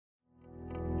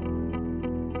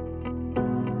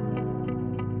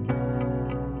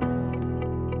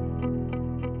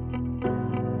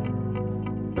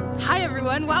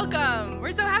everyone. Welcome.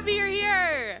 We're so happy you're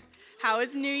here. How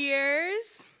was New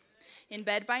Year's? In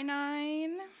bed by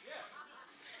 9? Yes.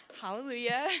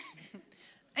 Hallelujah.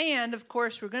 And, of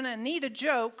course, we're going to need a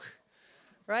joke,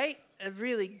 right? A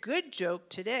really good joke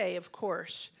today, of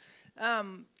course.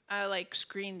 I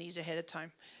screen these ahead of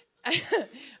time.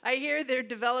 I hear they're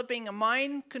developing a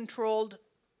mind-controlled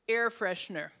air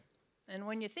freshener. And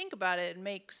when you think about it, it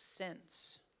makes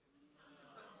sense.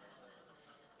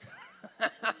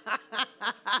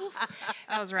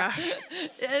 That was rough.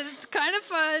 It's kind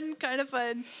of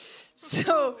fun.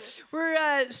 So we're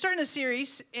starting a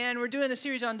series, and we're doing a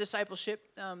series on discipleship.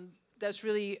 That's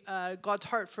really God's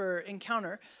heart for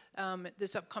Encounter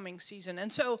this upcoming season.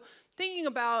 And so thinking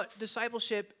about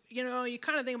discipleship, you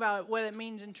kind of think about what it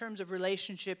means in terms of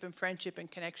relationship and friendship and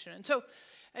connection. And so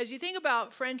as you think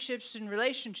about friendships and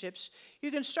relationships,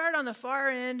 you can start on the far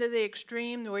end of the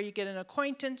extreme where you get an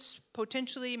acquaintance,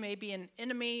 potentially maybe an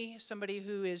enemy, somebody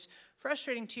who is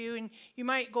frustrating to you, and you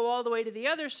might go all the way to the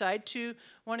other side to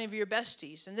one of your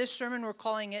besties. In this sermon, we're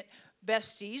calling it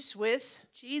Besties with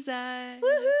Jesus. Woohoo!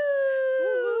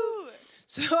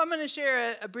 So I'm going to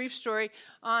share a brief story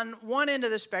on one end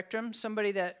of the spectrum,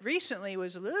 somebody that recently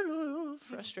was a little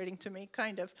frustrating to me,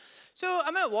 kind of. So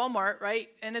I'm at Walmart, right,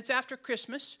 and it's after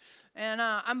Christmas, and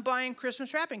I'm buying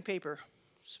Christmas wrapping paper.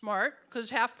 Smart, because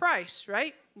half price,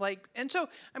 right? And so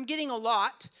I'm getting a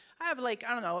lot. I have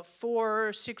 4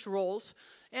 or 6 rolls,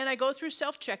 and I go through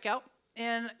self-checkout,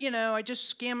 and, I just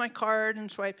scan my card and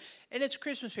swipe, and it's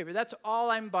Christmas paper. That's all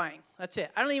I'm buying. That's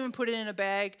it. I don't even put it in a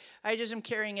bag. I just am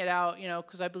carrying it out,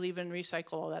 because I believe in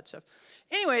recycle, all that stuff.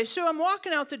 Anyway, so I'm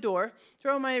walking out the door,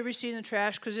 throw my receipt in the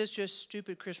trash, because it's just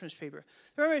stupid Christmas paper.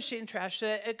 Throw my receipt in the trash.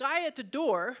 A guy at the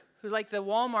door, who's like the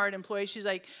Walmart employee, she's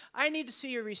like, I need to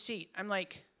see your receipt. I'm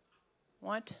like,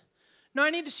 what? No, I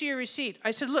need to see your receipt.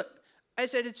 I said, look. I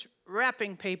said, it's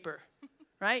wrapping paper,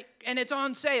 right? And it's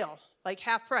on sale.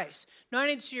 Half price. No, I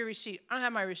need to see your receipt. I don't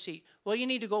have my receipt. Well, you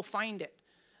need to go find it.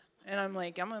 And I'm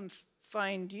like, I'm going to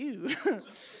find you.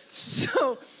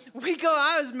 So we go,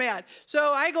 I was mad.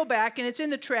 So I go back, and it's in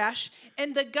the trash.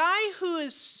 And the guy who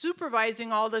is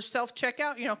supervising all the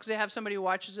self-checkout, because they have somebody who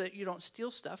watches that you don't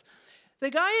steal stuff.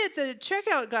 The guy at the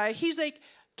checkout guy, he's like,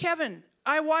 Kevin,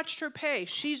 I watched her pay.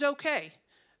 She's okay.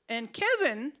 And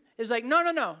Kevin is like,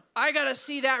 no, I got to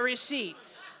see that receipt.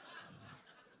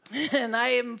 And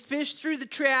I am fished through the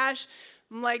trash.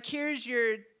 I'm like, here's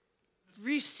your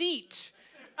receipt.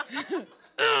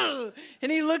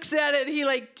 And he looks at it, and he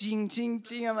ding, ding,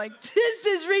 ding. I'm like, this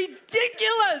is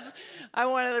ridiculous. I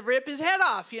want to rip his head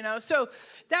off, So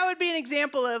that would be an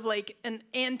example of an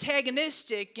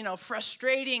antagonistic,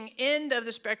 frustrating end of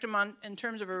the spectrum in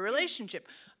terms of a relationship.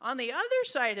 On the other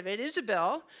side of it,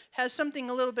 Isabell has something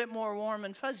a little bit more warm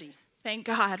and fuzzy. Thank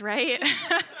God, right?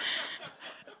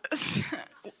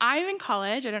 I'm in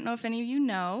college. I don't know if any of you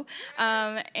know.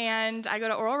 And I go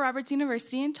to Oral Roberts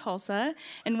University in Tulsa.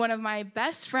 And one of my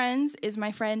best friends is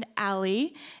my friend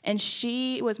Allie. And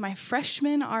she was my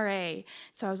freshman RA.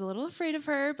 So I was a little afraid of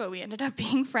her, but we ended up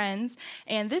being friends.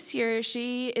 And this year,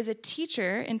 she is a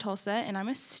teacher in Tulsa, and I'm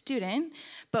a student.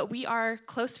 But we are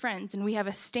close friends, and we have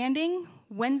a standing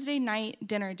Wednesday night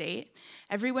dinner date.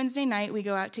 Every Wednesday night, we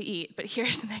go out to eat. But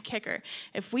here's the kicker.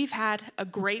 If we've had a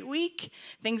great week,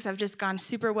 things have just gone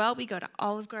super well. We go to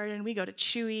Olive Garden. We go to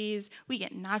Chewy's. We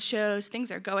get nachos.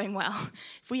 Things are going well.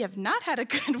 If we have not had a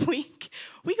good week,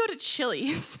 we go to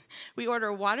Chili's. We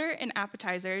order water and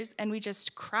appetizers, and we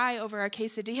just cry over our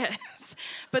quesadillas.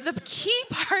 But the key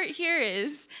part here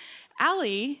is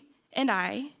Allie and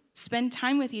I spend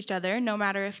time with each other, no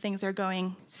matter if things are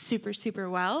going super, super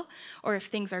well or if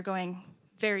things are going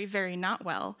very, very not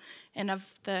well. And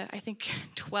of the,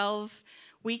 12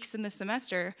 weeks in the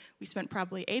semester, we spent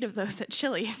probably 8 of those at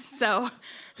Chili's. So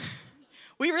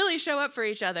we really show up for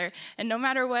each other. And no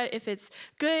matter what, if it's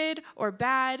good or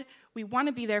bad, we want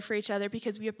to be there for each other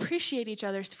because we appreciate each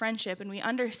other's friendship and we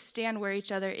understand where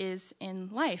each other is in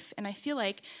life. And I feel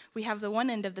like we have the one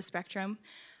end of the spectrum.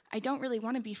 I don't really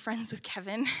want to be friends with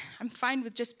Kevin. I'm fine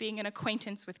with just being an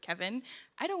acquaintance with Kevin.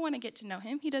 I don't want to get to know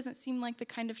him. He doesn't seem like the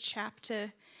kind of chap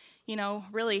to,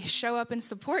 really show up and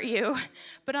support you.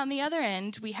 But on the other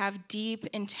end, we have deep,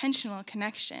 intentional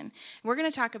connection. We're going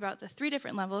to talk about the 3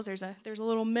 different levels. There's a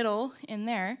little middle in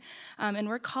there, and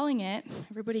we're calling it,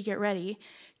 everybody get ready,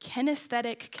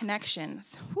 kinesthetic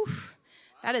connections. Whew.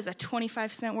 That is a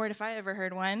 25-cent word if I ever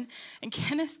heard one. And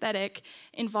kinesthetic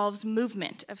involves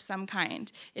movement of some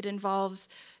kind. It involves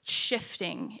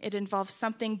shifting. It involves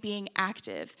something being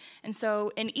active. And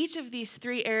so in each of these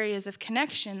three areas of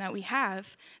connection that we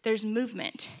have, there's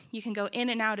movement. You can go in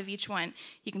and out of each one.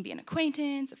 You can be an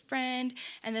acquaintance, a friend,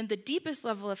 and then the deepest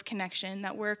level of connection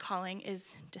that we're calling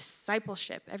is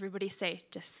discipleship. Everybody say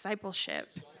discipleship.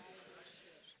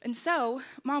 And so,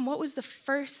 Mom, what was the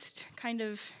first kind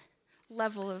of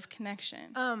level of connection?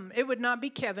 It would not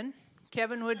be Kevin.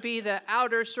 Kevin would be the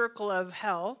outer circle of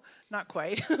hell. Not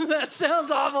quite. That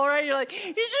sounds awful, right? You're like, you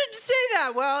shouldn't say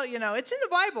that. Well, it's in the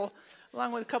Bible,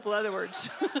 along with a couple other words.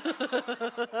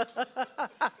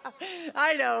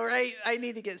 I know, right? I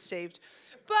need to get saved.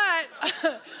 But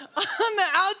on the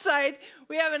outside,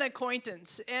 we have an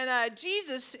acquaintance. And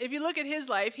Jesus, if you look at his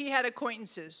life, he had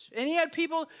acquaintances. And he had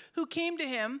people who came to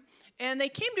him, and they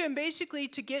came to him basically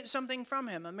to get something from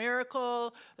him, a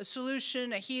miracle, a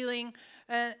solution, a healing.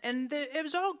 It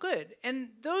was all good. And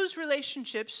those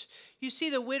relationships, you see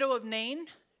the widow of Nain,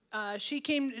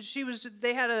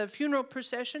 they had a funeral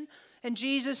procession, and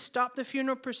Jesus stopped the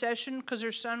funeral procession because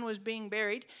her son was being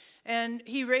buried, and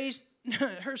he raised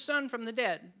her son from the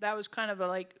dead. That was kind of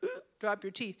a drop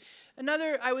your teeth.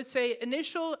 Another, I would say,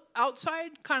 initial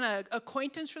outside kind of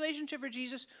acquaintance relationship for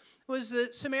Jesus was the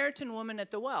Samaritan woman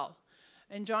at the well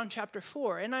in John chapter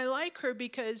 4. And I like her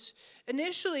because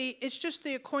initially it's just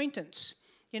the acquaintance.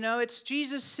 It's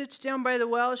Jesus sits down by the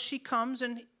well, she comes,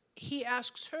 and he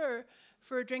asks her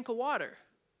for a drink of water.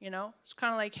 It's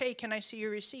kind of like, hey, can I see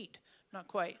your receipt? Not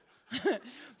quite.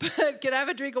 But can I have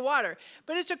a drink of water?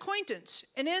 But it's acquaintance.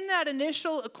 And in that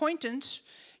initial acquaintance,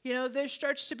 there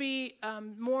starts to be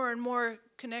more and more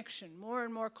connection, more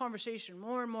and more conversation,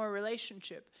 more and more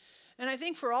relationship. And I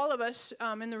think for all of us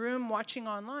in the room watching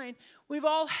online, we've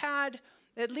all had,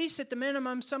 at least at the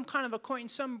minimum, some kind of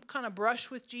acquaintance, some kind of brush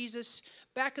with Jesus.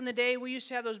 Back in the day, we used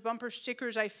to have those bumper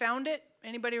stickers, I found it.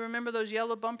 Anybody remember those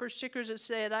yellow bumper stickers that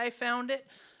said, I found it?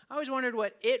 I always wondered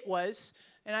what it was.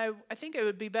 And I think it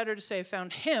would be better to say I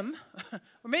found him,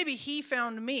 or maybe he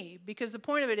found me, because the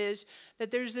point of it is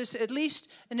that there's this at least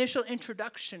initial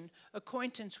introduction,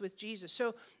 acquaintance with Jesus.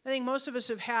 So I think most of us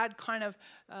have had kind of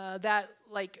that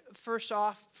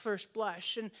first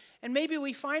blush. And maybe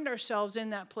we find ourselves in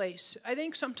that place. I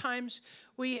think sometimes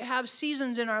we have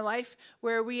seasons in our life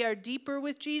where we are deeper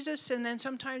with Jesus, and then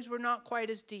sometimes we're not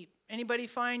quite as deep. Anybody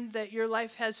find that your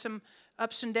life has some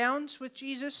ups and downs with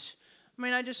Jesus?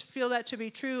 I just feel that to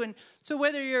be true. And so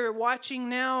whether you're watching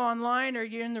now online or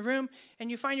you're in the room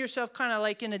and you find yourself kind of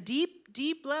like in a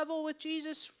deep level with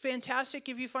Jesus, fantastic.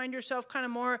 If you find yourself kind of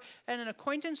more at an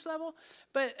acquaintance level.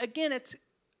 But again, it's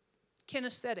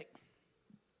kinesthetic.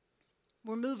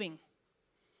 We're moving.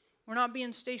 We're not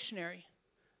being stationary.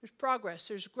 There's progress.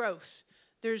 There's growth.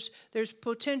 There's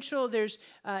potential. There's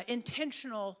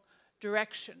intentional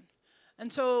direction.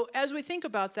 And so as we think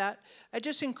about that, I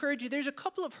just encourage you, there's a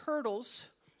couple of hurdles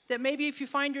that maybe if you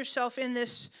find yourself in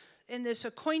this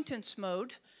acquaintance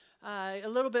mode, a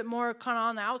little bit more kind of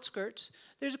on the outskirts,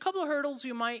 there's a couple of hurdles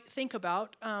you might think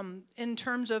about in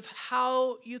terms of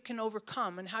how you can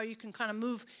overcome and how you can kind of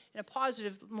move in a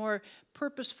positive, more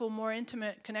purposeful, more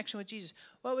intimate connection with Jesus.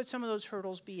 What would some of those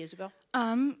hurdles be, Isabell?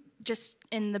 Just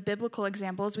in the biblical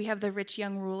examples, we have the rich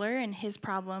young ruler, and his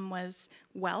problem was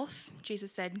wealth.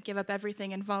 Jesus said, give up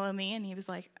everything and follow me. And he was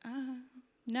like,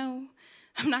 no,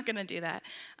 I'm not going to do that.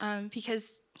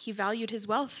 Because he valued his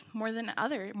wealth more than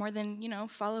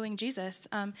following Jesus.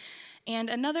 And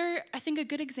another, I think a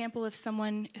good example of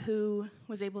someone who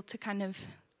was able to kind of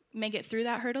make it through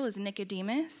that hurdle is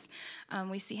Nicodemus.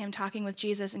 We see him talking with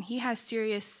Jesus, and he has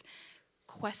serious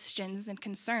questions and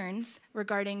concerns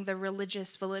regarding the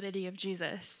religious validity of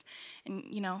Jesus. And,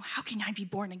 how can I be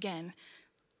born again?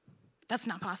 That's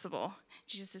not possible.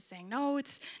 Jesus is saying, no,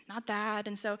 it's not that.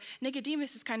 And so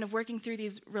Nicodemus is kind of working through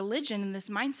these religion and this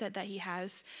mindset that he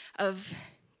has of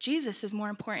Jesus is more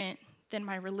important than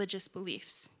my religious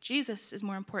beliefs. Jesus is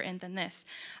more important than this.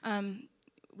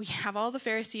 We have all the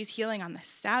Pharisees healing on the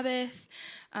Sabbath.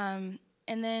 And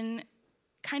then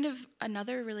kind of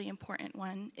another really important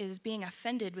one is being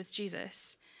offended with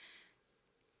Jesus.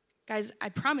 Guys, I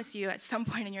promise you at some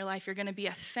point in your life you're going to be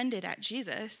offended at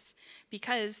Jesus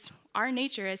because our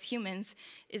nature as humans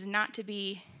is not to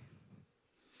be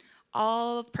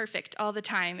all perfect all the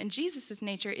time. And Jesus'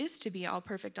 nature is to be all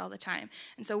perfect all the time.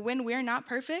 And so when we're not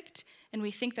perfect and we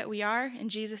think that we are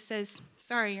and Jesus says,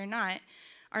 sorry, you're not,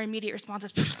 our immediate response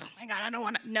is, oh my God, I don't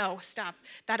want to. No, stop.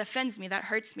 That offends me. That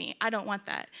hurts me. I don't want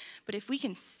that. But if we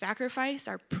can sacrifice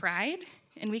our pride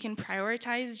and we can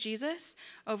prioritize Jesus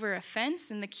over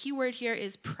offense. And the key word here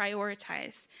is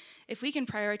prioritize. If we can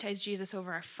prioritize Jesus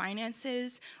over our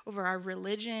finances, over our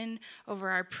religion, over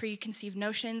our preconceived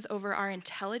notions, over our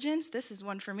intelligence, this is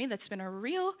one for me that's been a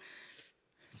real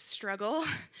struggle,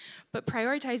 but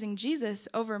prioritizing Jesus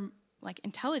over like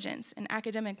intelligence and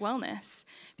academic wellness,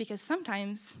 because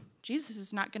sometimes Jesus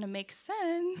is not going to make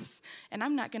sense and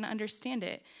I'm not going to understand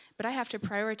it, but I have to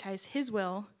prioritize his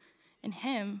will and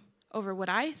him over what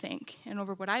I think and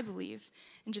over what I believe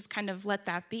and just kind of let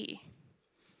that be.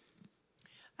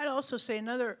 I'd also say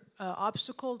another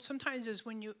obstacle sometimes is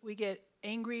when we get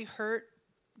angry, hurt,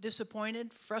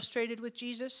 disappointed, frustrated with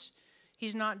Jesus.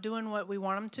 He's not doing what we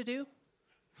want him to do,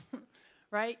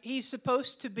 right? He's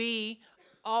supposed to be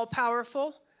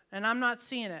all-powerful, and I'm not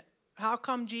seeing it. How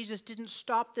come Jesus didn't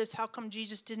stop this? How come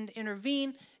Jesus didn't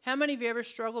intervene? How many of you ever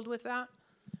struggled with that?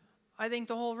 I think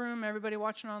the whole room, everybody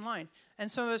watching online.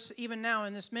 And some of us, even now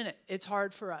in this minute, it's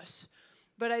hard for us.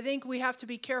 But I think we have to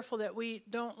be careful that we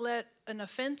don't let an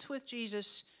offense with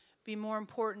Jesus be more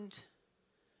important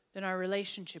than our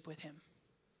relationship with him.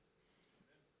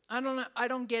 I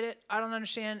don't get it. I don't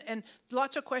understand. And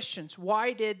lots of questions.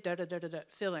 Why did da-da-da-da-da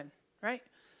fill in, right?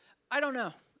 I don't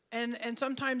know. And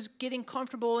sometimes getting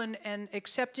comfortable and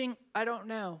accepting, I don't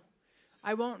know.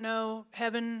 I won't know.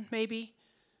 Heaven, maybe.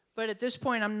 But at this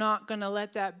point, I'm not going to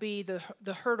let that be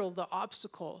the hurdle, the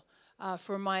obstacle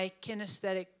for my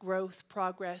kinesthetic growth,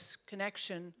 progress,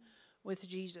 connection with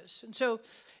Jesus. And so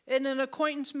in an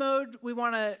acquaintance mode, we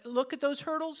want to look at those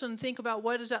hurdles and think about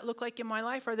what does that look like in my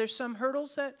life? Are there some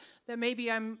hurdles that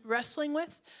maybe I'm wrestling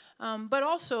with? But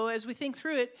also, as we think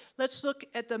through it, let's look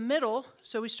at the middle.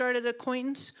 So we started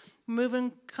acquaintance,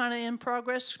 moving kind of in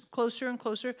progress, closer and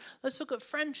closer. Let's look at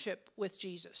friendship with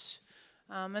Jesus.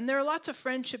 And there are lots of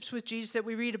friendships with Jesus that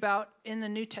we read about in the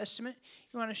New Testament.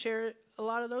 You want to share a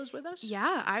lot of those with us?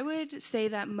 Yeah, I would say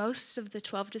that most of the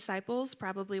 12 disciples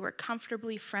probably were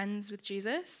comfortably friends with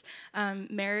Jesus.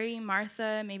 Mary,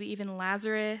 Martha, maybe even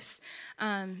Lazarus,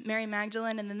 Mary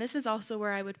Magdalene, and then this is also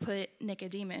where I would put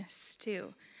Nicodemus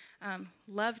too.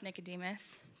 Love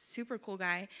Nicodemus, super cool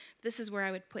guy. This is where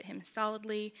I would put him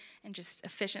solidly and just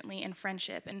efficiently in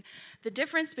friendship. And the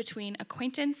difference between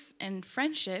acquaintance and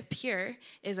friendship here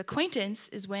is acquaintance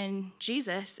is when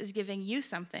Jesus is giving you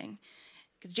something,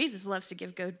 because Jesus loves to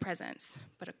give good presents.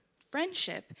 But a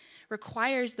friendship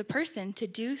requires the person to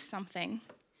do something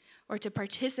or to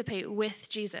participate with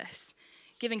Jesus,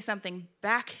 giving something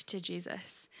back to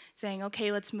Jesus, saying,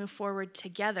 okay, let's move forward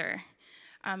together.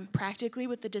 Practically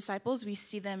with the disciples, we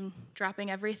see them dropping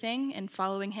everything and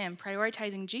following him,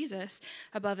 prioritizing Jesus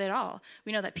above it all.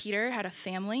 We know that Peter had a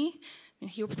family, and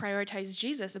he prioritized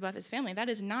Jesus above his family. That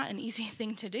is not an easy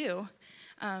thing to do,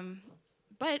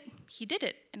 but he did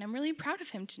it, and I'm really proud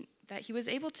of him that he was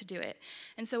able to do it.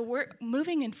 And so we're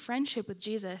moving in friendship with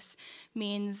Jesus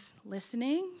means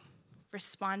listening,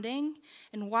 responding,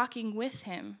 and walking with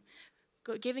him,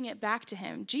 giving it back to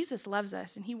him. Jesus loves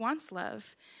us, and he wants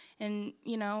love. And,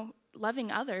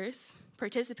 loving others,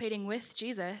 participating with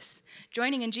Jesus,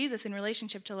 joining in Jesus in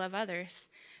relationship to love others,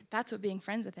 that's what being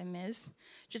friends with him is.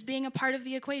 Just being a part of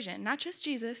the equation, not just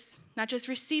Jesus, not just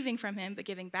receiving from him, but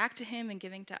giving back to him and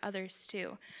giving to others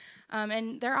too.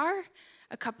 And there are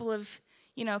a couple of,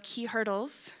 key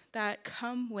hurdles that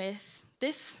come with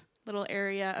this little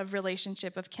area of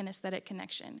relationship of kinesthetic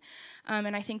connection.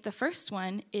 And I think the first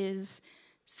one is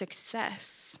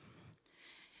success.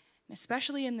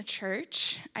 Especially in the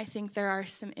church, I think there are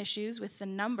some issues with the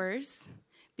numbers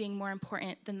being more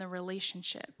important than the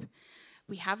relationship.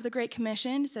 We have the Great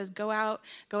Commission. It says, go out,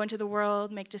 go into the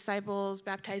world, make disciples,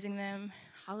 baptizing them.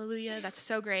 Hallelujah, that's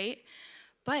so great.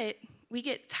 But we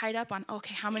get tied up on,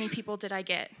 okay, how many people did I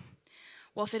get?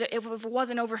 Well, if it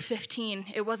wasn't over 15,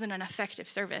 it wasn't an effective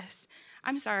service.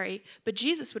 I'm sorry, but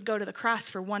Jesus would go to the cross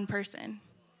for one person.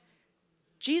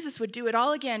 Jesus would do it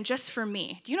all again just for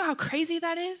me. Do you know how crazy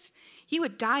that is? He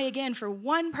would die again for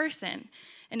one person.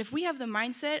 And if we have the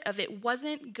mindset of it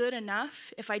wasn't good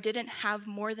enough if I didn't have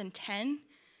more than 10,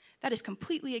 that is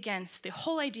completely against the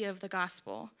whole idea of the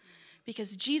gospel.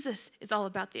 Because Jesus is all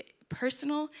about the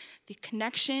personal, the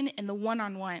connection, and the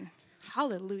one-on-one.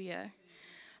 Hallelujah.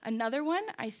 Another one,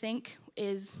 I think,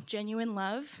 is genuine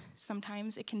love.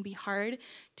 Sometimes it can be hard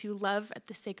to love at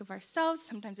the sake of ourselves.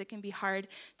 Sometimes it can be hard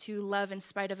to love in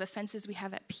spite of offenses we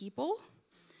have at people.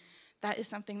 That is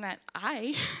something that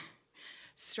I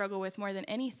struggle with more than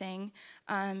anything.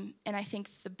 And I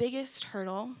think the biggest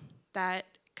hurdle that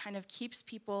kind of keeps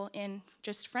people in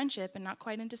just friendship and not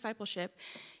quite in discipleship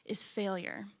is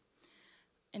failure.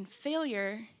 And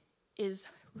failure is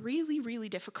really, really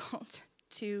difficult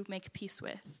to make peace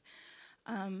with.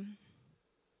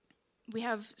 we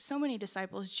have so many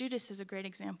disciples. Judas is a great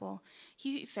example.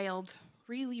 He failed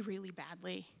really, really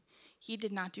badly. He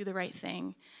did not do the right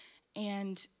thing,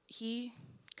 and he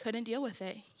couldn't deal with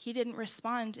it. He didn't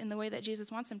respond in the way that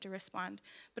Jesus wants him to respond.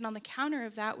 But on the counter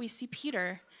of that, we see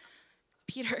Peter.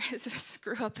 Peter is a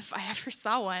screw up if I ever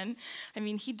saw one. I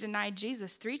mean, he denied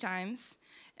Jesus 3 times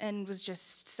and was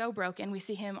just so broken. We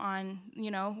see him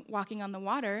walking on the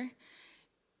water.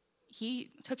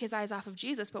 He took his eyes off of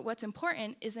Jesus, but what's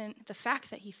important isn't the fact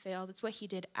that he failed, it's what he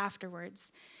did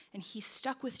afterwards. And he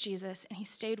stuck with Jesus, and he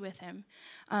stayed with him.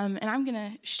 And I'm going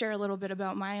to share a little bit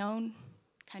about my own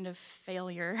kind of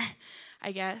failure,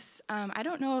 I guess. I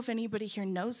don't know if anybody here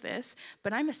knows this,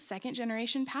 but I'm a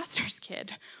second-generation pastor's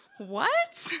kid.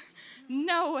 What?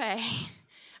 No way.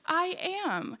 I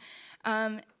am.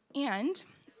 And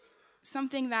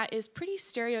something that is pretty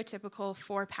stereotypical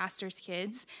for pastors'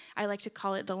 kids, I like to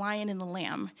call it the lion and the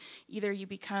lamb. Either you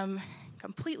become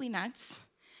completely nuts,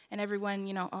 and everyone,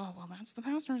 oh, well, that's the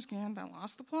pastor's kid that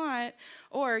lost the plot.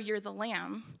 Or you're the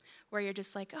lamb, where you're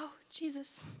just like, oh,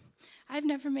 Jesus, I've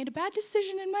never made a bad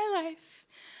decision in my life.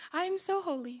 I'm so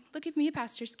holy. Look at me, a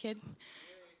pastor's kid.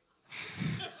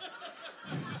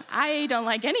 I don't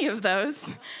like any of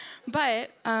those.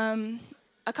 But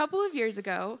a couple of years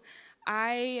ago,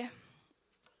 I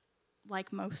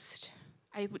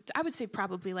would say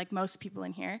probably like most people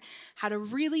in here, had a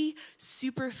really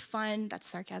super fun, that's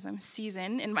sarcasm,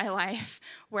 season in my life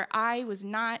where I was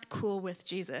not cool with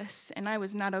Jesus and I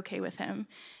was not okay with him.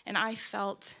 And I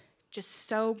felt just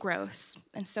so gross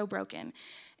and so broken.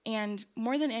 And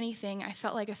more than anything, I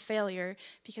felt like a failure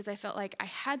because I felt like I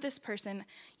had this person,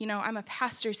 I'm a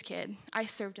pastor's kid. I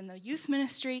served in the youth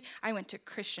ministry. I went to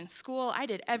Christian school. I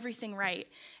did everything right.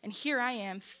 And here I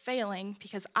am failing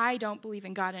because I don't believe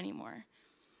in God anymore.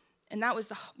 And that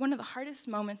was one of the hardest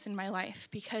moments in my life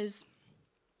because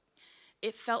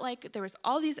it felt like there was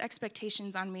all these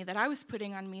expectations on me that I was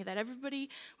putting on me, that everybody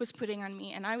was putting on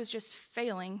me, and I was just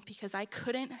failing because I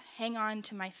couldn't hang on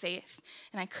to my faith,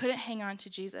 and I couldn't hang on to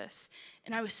Jesus.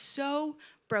 And I was so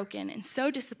broken and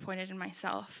so disappointed in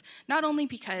myself, not only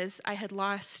because I had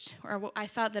lost, or I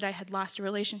thought that I had lost a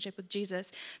relationship with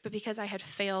Jesus, but because I had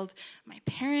failed my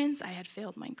parents, I had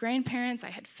failed my grandparents,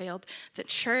 I had failed the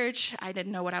church, I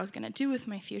didn't know what I was going to do with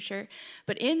my future.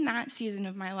 But in that season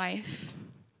of my life,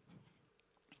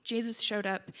 Jesus showed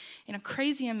up in a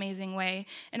crazy, amazing way.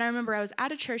 And I remember I was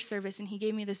at a church service and he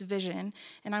gave me this vision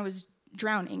and I was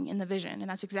drowning in the vision. And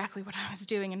that's exactly what I was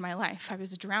doing in my life. I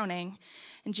was drowning.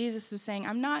 And Jesus was saying,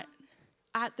 I'm not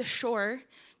at the shore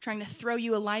trying to throw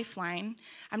you a lifeline.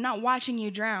 I'm not watching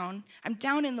you drown. I'm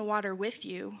down in the water with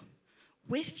you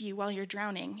while you're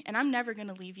drowning. And I'm never going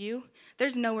to leave you.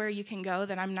 There's nowhere you can go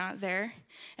that I'm not there.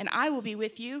 And I will be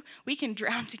with you. We can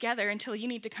drown together until you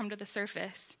need to come to the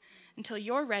surface. Until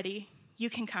you're ready, you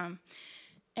can come.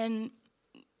 And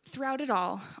throughout it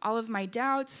all of my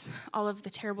doubts, all of the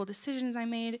terrible decisions I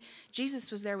made,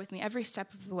 Jesus was there with me every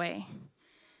step of the way.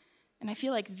 And I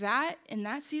feel like that, in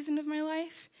that season of my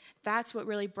life, that's what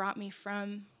really brought me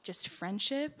from just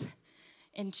friendship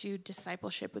into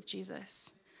discipleship with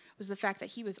Jesus, was the fact that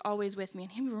he was always with me,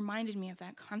 and he reminded me of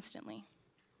that constantly.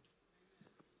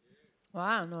 Well,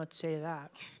 I don't know what to say to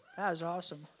that. That was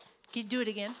awesome. Can you do it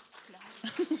again?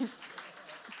 No.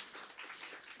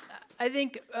 I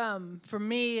think for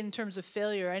me, in terms of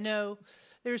failure, I know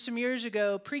there were some years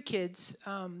ago, pre-kids,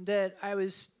 that I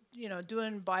was,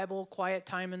 doing Bible quiet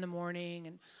time in the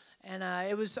morning, and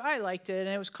I liked it, and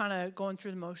it was kind of going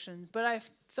through the motions. But I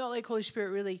felt like Holy Spirit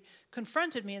really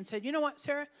confronted me and said, you know what,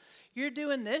 Sarah, you're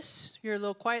doing this, your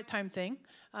little quiet time thing,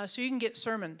 so you can get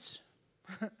sermons.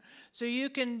 So you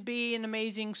can be an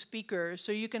amazing speaker,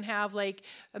 so you can have like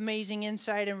amazing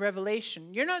insight and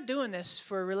revelation. You're not doing this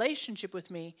for a relationship with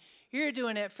me. You're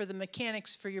doing it for the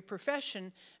mechanics for your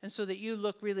profession, and so that you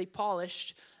look really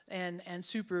polished and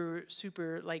super,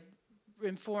 super like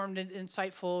informed and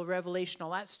insightful, revelation,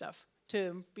 all that stuff,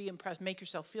 to be impressed, make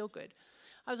yourself feel good.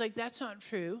 I was like, that's not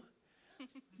true.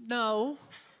 No,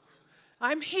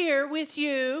 I'm here with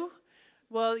you.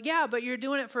 Well, yeah, but you're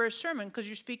doing it for a sermon because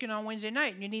you're speaking on Wednesday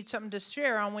night and you need something to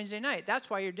share on Wednesday night. That's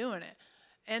why you're doing it.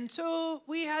 And so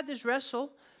we had this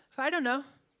wrestle, I don't know,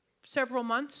 several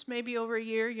months, maybe over a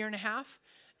year and a half.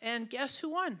 And guess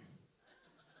who won?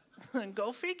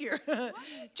 Go figure.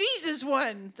 Jesus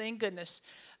won, thank goodness.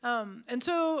 And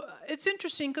so it's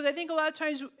interesting because I think a lot of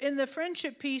times in the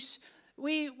friendship piece,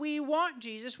 we want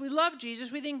Jesus, we love Jesus,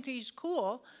 we think he's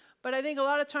cool. But I think a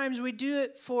lot of times we do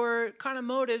it for kind of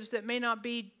motives that may not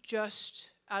be just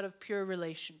out of pure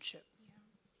relationship,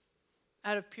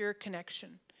 out of pure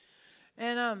connection.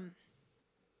 And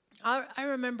I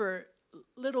remember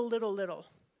little,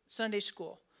 Sunday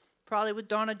school, probably with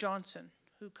Donna Johnson,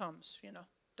 who comes,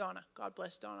 Donna, God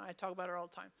bless Donna. I talk about her all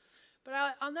the time. But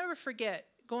I'll never forget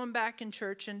going back in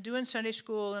church and doing Sunday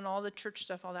school and all the church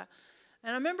stuff, all that.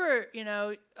 And I remember,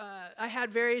 I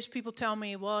had various people tell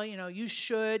me, well, you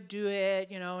should do it,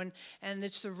 and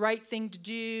it's the right thing to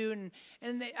do.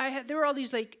 And there were all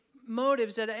these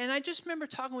motives and I just remember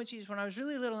talking with Jesus when I was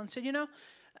really little and said,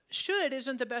 should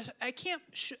isn't the best. I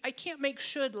can't make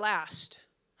should last,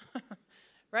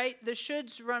 right? The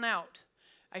shoulds run out.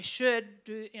 I should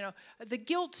do, the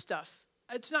guilt stuff.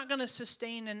 It's not going to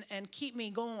sustain and keep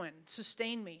me going,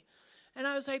 sustain me. And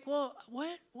I was like, well,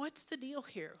 what's the deal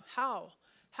here? How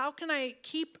can I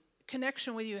keep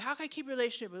connection with you? How can I keep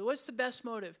relationship with you? What's the best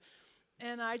motive?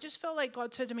 And I just felt like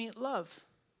God said to me, love.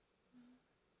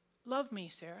 Love me,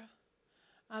 Sarah.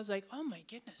 I was like, oh my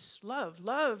goodness, love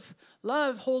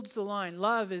holds the line.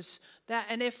 Love is that.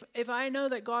 And if I know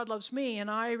that God loves me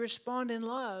and I respond in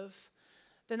love,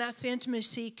 then that's the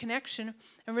intimacy, connection,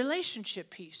 and relationship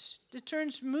piece. It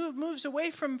moves away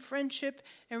from friendship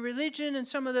and religion and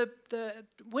some of the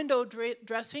window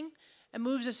dressing and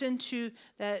moves us into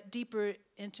that deeper,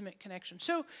 intimate connection.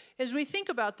 So as we think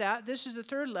about that, this is the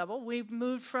third level. We've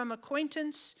moved from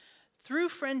acquaintance through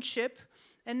friendship,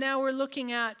 and now we're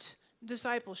looking at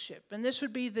discipleship. And this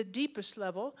would be the deepest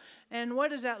level. And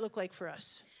what does that look like for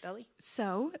us, Belly?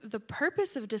 So the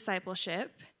purpose of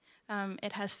discipleship,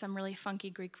 it has some really funky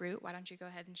Greek root. Why don't you go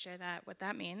ahead and share what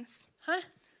that means? Huh?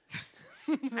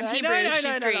 I'm Hebrew,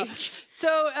 she's Greek. No.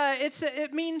 So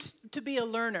it means to be a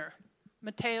learner.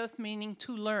 Mateos meaning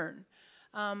to learn.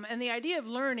 And the idea of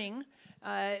learning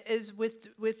is with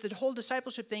the whole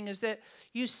discipleship thing is that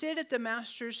you sit at the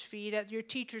master's feet, at your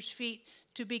teacher's feet,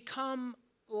 to become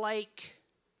like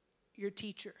your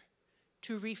teacher,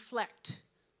 to reflect,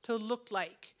 to look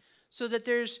like. So that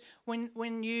there's,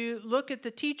 when you look at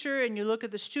the teacher and you look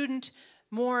at the student,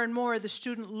 more and more the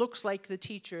student looks like the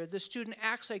teacher. The student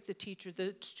acts like the teacher.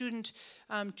 The student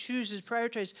chooses,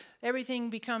 prioritizes. Everything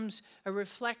becomes a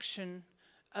reflection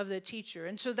of the teacher.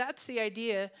 And so that's the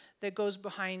idea that goes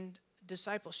behind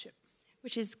discipleship.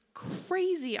 Which is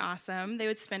crazy awesome. They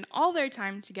would spend all their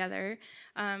time together.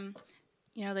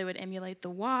 They would emulate the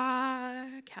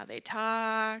walk, how they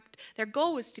talked. Their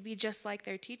goal was to be just like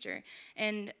their teacher.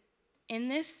 And in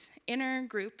this inner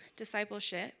group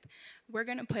discipleship, we're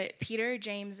going to put Peter,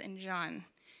 James, and John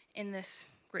in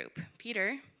this group.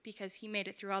 Peter, because he made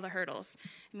it through all the hurdles.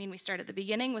 We start at the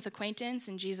beginning with acquaintance,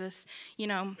 and Jesus,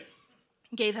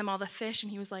 gave him all the fish,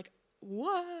 and he was like,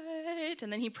 what?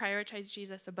 And then he prioritized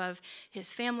Jesus above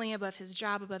his family, above his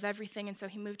job, above everything, and so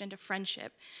he moved into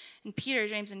friendship. And Peter,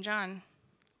 James, and John,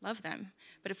 love them.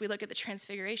 But if we look at the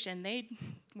transfiguration, they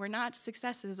were not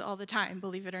successes all the time,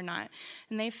 believe it or not.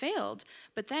 And they failed.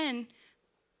 But then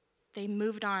they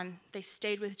moved on. They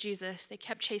stayed with Jesus. They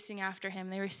kept chasing after him.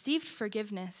 They received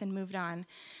forgiveness and moved on.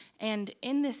 And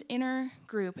in this inner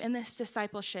group, in this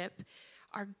discipleship,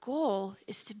 our goal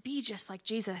is to be just like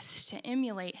Jesus, to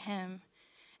emulate him.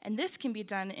 And this can be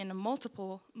done in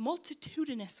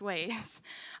multitudinous ways.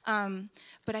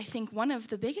 But I think one of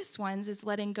the biggest ones is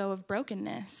letting go of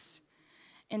brokenness.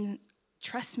 And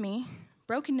trust me,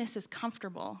 brokenness is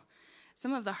comfortable.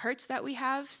 Some of the hurts that we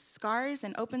have, scars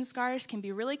and open scars, can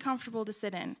be really comfortable to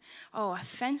sit in. Oh, a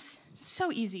fence,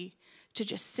 so easy to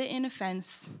just sit in a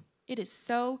fence. It is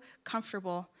so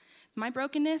comfortable. My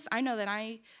brokenness, I know that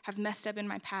I have messed up in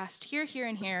my past here,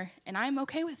 and here, and I'm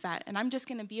okay with that, and I'm just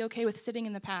going to be okay with sitting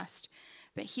in the past.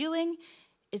 But healing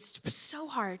is so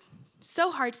hard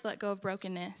to let go of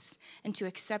brokenness and to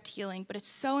accept healing, but it's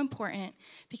so important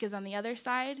because on the other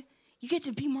side, you get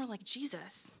to be more like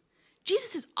Jesus.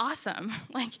 Jesus is awesome.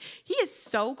 He is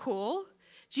so cool.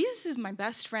 Jesus is my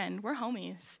best friend. We're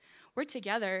homies. We're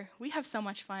together. We have so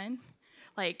much fun.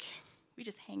 We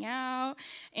just hang out.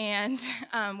 And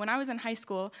when I was in high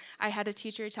school, I had a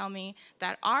teacher tell me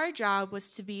that our job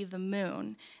was to be the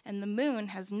moon. And the moon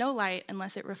has no light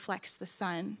unless it reflects the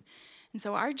sun. And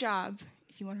so our job,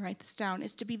 if you want to write this down,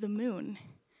 is to be the moon.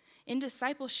 In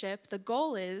discipleship, the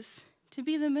goal is to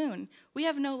be the moon. We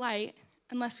have no light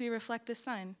unless we reflect the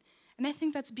sun. And I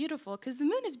think that's beautiful because the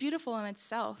moon is beautiful in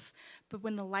itself. But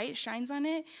when the light shines on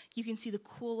it, you can see the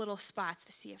cool little spots,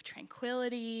 the Sea of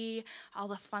Tranquility, all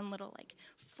the fun little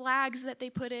flags that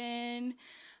they put in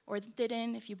or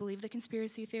didn't, if you believe the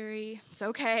conspiracy theory. It's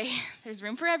okay. There's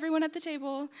room for everyone at the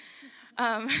table.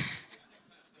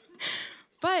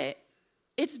 But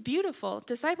it's beautiful.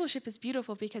 Discipleship is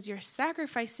beautiful because you're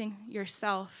sacrificing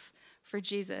yourself for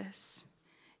Jesus.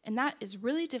 And that is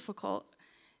really difficult.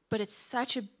 But it's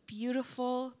such a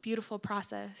beautiful, beautiful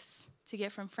process to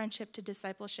get from friendship to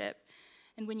discipleship.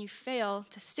 And when you fail,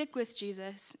 to stick with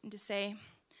Jesus and to say,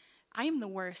 I am the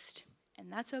worst,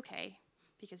 and that's okay,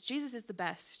 because Jesus is the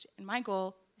best, and my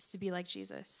goal is to be like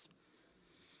Jesus.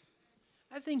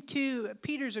 I think, too,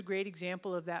 Peter's a great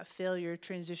example of that failure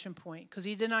transition point, because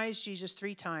he denies Jesus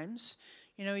 3 times.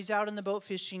 You know, he's out in the boat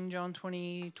fishing, John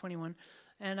 20:21,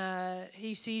 and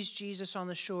he sees Jesus on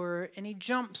the shore, and he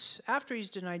jumps, after he's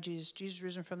denied Jesus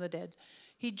risen from the dead,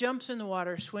 he jumps in the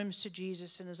water, swims to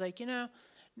Jesus, and is like,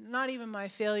 not even my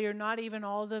failure, not even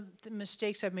all the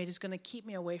mistakes I've made is going to keep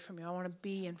me away from you. I want to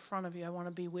be in front of you. I want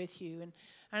to be with you. And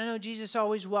I know Jesus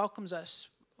always welcomes us,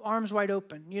 arms wide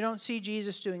open. You don't see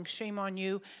Jesus doing, shame on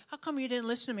you. How come you didn't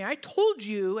listen to me? I told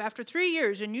you after 3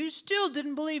 years and you still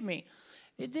didn't believe me.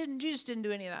 Jesus didn't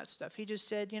do any of that stuff. He just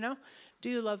said, do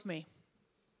you love me?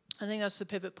 I think that's the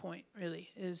pivot point, really,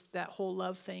 is that whole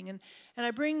love thing. And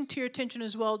I bring to your attention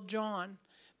as well John,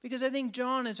 because I think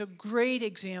John is a great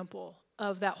example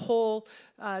of that whole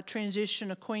transition,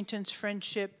 acquaintance,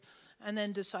 friendship, and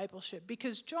then discipleship.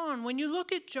 Because John, when you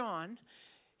look at John,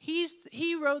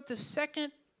 he wrote the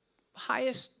second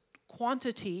highest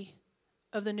quantity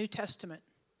of the New Testament.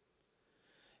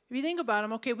 If you think about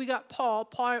him, okay, we got Paul.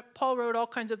 Paul wrote all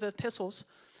kinds of epistles.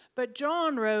 But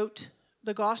John wrote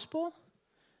the gospel,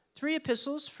 3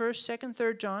 epistles, 1st, 2nd,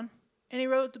 3rd John, and he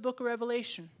wrote the book of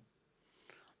Revelation.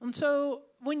 And so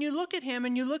when you look at him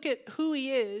and you look at who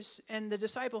he is and the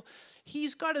disciple,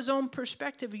 he's got his own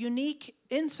perspective, unique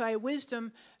insight,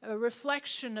 wisdom, a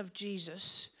reflection of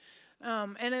Jesus.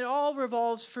 And it all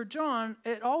revolves, for John,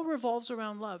 it all revolves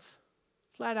around love,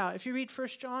 flat out. If you read 1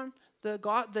 John, the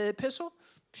epistle,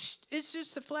 it's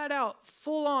just a flat out,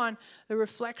 full on, the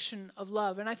reflection of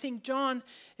love. And I think John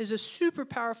is a super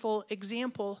powerful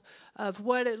example of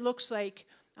what it looks like.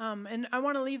 And I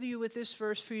want to leave you with this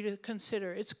verse for you to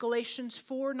consider. It's Galatians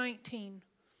 4:19.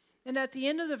 And at the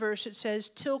end of the verse it says,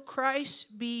 till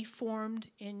Christ be formed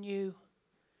in you.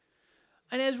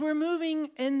 And as we're moving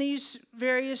in these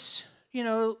various,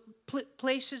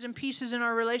 places and pieces in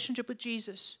our relationship with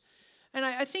Jesus, and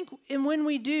I think, and when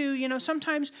we do,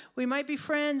 sometimes we might be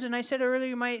friends, and I said earlier,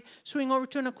 you might swing over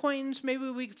to an acquaintance. Maybe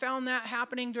we found that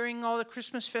happening during all the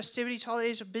Christmas festivities,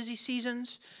 holidays, or busy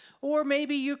seasons. Or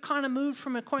maybe you kind of moved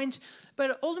from acquaintance.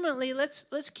 But ultimately,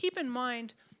 let's keep in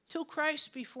mind, till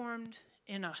Christ be formed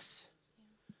in us.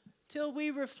 Till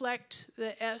we reflect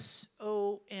the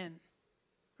S-O-N.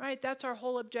 Right? That's our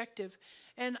whole objective.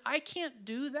 And I can't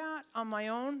do that on my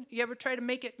own. You ever try to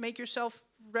make yourself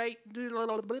right?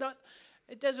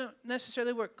 It doesn't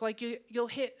necessarily work. Like you'll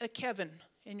hit a Kevin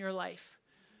in your life.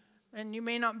 And you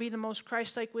may not be the most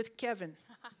Christ-like with Kevin.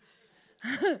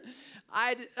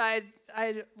 I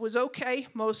was okay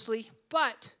mostly,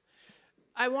 but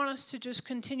I want us to just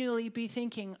continually be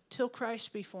thinking, till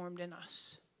Christ be formed in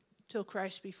us. Till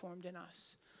Christ be formed in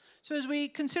us. So as we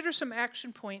consider some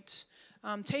action points,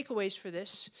 takeaways for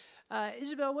this,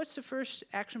 Isabell, what's the first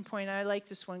action point? I like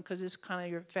this one because it's kind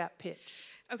of your fat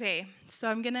pitch. Okay, so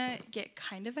I'm going to get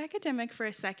kind of academic for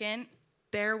a second.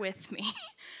 Bear with me.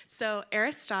 So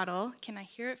Aristotle, can I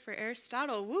hear it for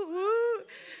Aristotle? Woo woo!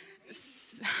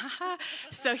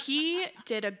 So he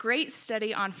did a great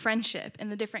study on friendship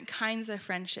and the different kinds of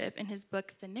friendship in his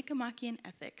book, The Nicomachean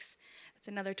Ethics. That's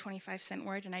another 25-cent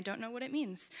word, and I don't know what it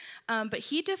means. But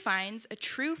he defines a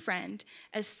true friend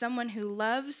as someone who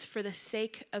loves for the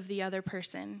sake of the other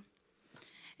person.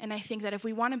 And I think that if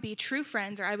we want to be true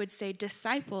friends, or I would say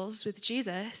disciples with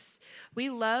Jesus, we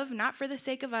love not for the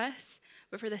sake of us,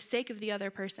 but for the sake of the other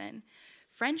person.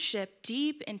 Friendship,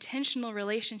 deep, intentional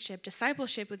relationship,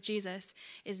 discipleship with Jesus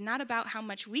is not about how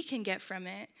much we can get from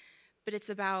it, but it's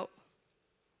about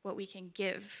what we can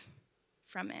give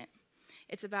from it.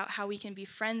 It's about how we can be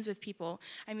friends with people.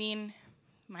 I mean,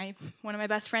 one of my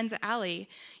best friends, Allie,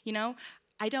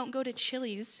 I don't go to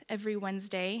Chili's every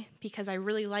Wednesday because I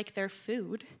really like their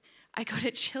food. I go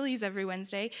to Chili's every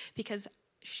Wednesday because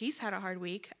she's had a hard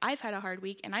week, I've had a hard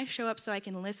week, and I show up so I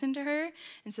can listen to her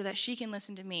and so that she can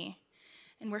listen to me.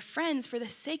 And we're friends for the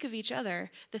sake of each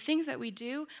other. The things that we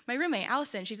do, my roommate,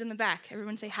 Allison, she's in the back.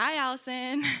 Everyone say, hi,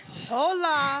 Allison.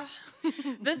 Hola.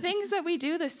 The things that we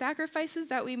do, the sacrifices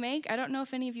that we make, I don't know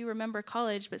if any of you remember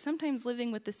college, but sometimes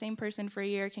living with the same person for a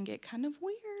year can get kind of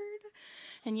weird.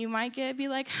 And you might be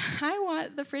like, I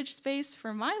want the fridge space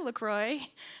for my LaCroix,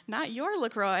 not your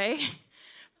LaCroix.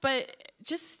 But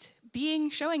just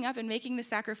showing up and making the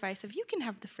sacrifice of you can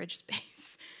have the fridge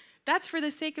space. That's for the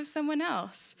sake of someone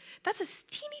else. That's a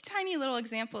teeny tiny little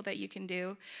example that you can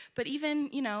do. But even,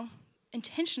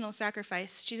 intentional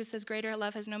sacrifice. Jesus says, greater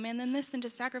love has no man than this, than to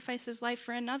sacrifice his life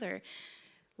for another.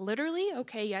 Literally,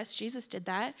 okay, yes, Jesus did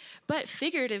that. But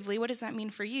figuratively, what does that mean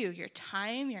for you? Your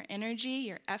time, your energy,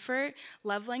 your effort,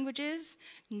 love languages,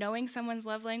 knowing someone's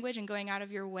love language and going out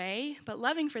of your way, but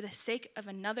loving for the sake of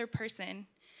another person.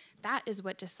 That is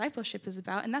what discipleship is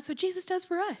about, and that's what Jesus does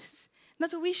for us. And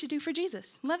that's what we should do for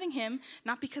Jesus. Loving him,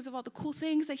 not because of all the cool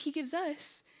things that he gives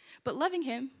us, but loving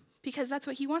him because that's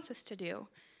what he wants us to do.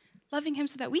 Loving him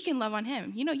so that we can love on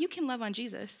him. You know, you can love on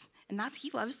Jesus, and he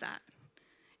loves that.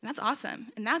 And that's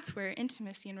awesome. And that's where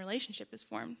intimacy and relationship is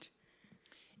formed.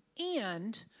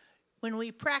 And when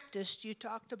we practiced, you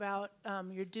talked about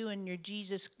you're doing your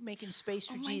Jesus, making space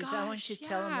for Jesus. Gosh, I want you to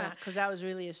tell them that, because that was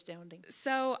really astounding.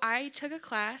 So I took a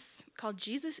class called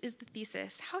Jesus is the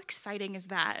Thesis. How exciting is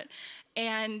that?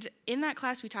 And in that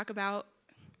class, we talk about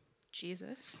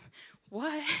Jesus.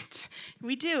 What?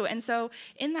 We do. And so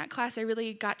in that class, I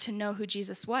really got to know who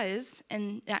Jesus was,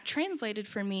 and that translated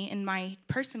for me in my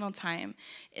personal time.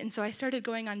 And so I started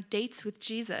going on dates with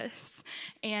Jesus,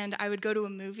 and I would go to a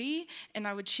movie, and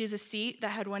I would choose a seat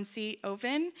that had one seat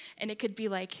open, and it could be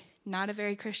like not a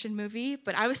very Christian movie,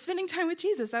 but I was spending time with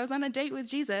Jesus. I was on a date with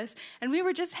Jesus, and we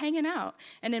were just hanging out.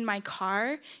 And in my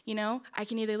car, you know, I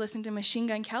can either listen to Machine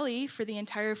Gun Kelly for the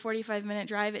entire 45-minute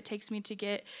drive it takes me to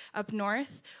get up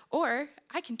north, or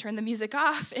I can turn the music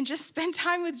off and just spend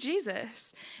time with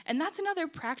Jesus. And that's another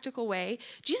practical way.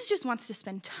 Jesus just wants to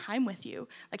spend time with you.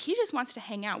 Like, he just wants to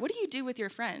hang out. What do you do with your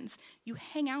friends? You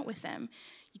hang out with them.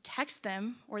 You text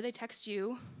them, or they text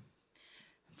you.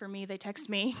 For me, they text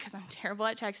me because I'm terrible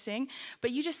at texting,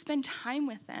 but you just spend time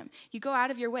with them. You go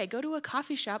out of your way. Go to a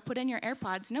coffee shop, put in your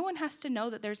AirPods. No one has to know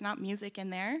that there's not music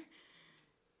in there.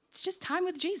 It's just time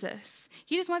with Jesus.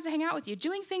 He just wants to hang out with you,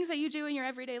 doing things that you do in your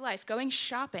everyday life, going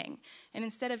shopping. And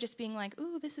instead of just being like,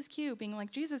 ooh, this is cute, being like,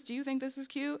 Jesus, do you think this is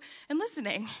cute? And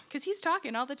listening, because he's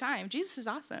talking all the time. Jesus is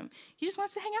awesome. He just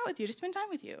wants to hang out with you, to spend time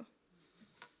with you.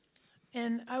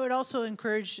 And I would also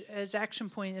encourage, as action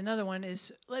point, another one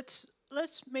is let's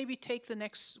maybe take the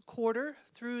next quarter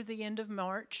through the end of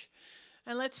March,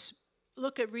 and let's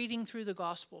look at reading through the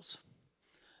Gospels.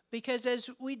 Because as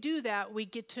we do that, we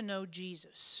get to know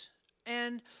Jesus.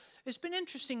 And it's been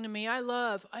interesting to me. I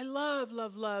love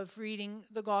reading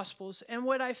the Gospels. And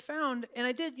what I found, and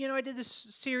I did this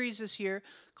series this year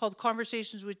called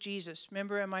Conversations with Jesus.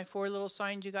 Remember in my 4 little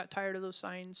signs, you got tired of those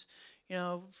signs,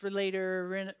 for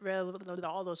later,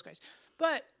 all those guys.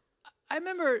 But I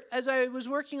remember as I was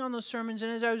working on those sermons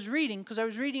and as I was reading, because I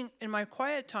was reading in my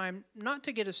quiet time, not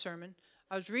to get a sermon,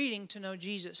 I was reading to know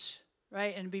Jesus,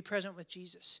 right, and be present with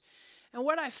Jesus. And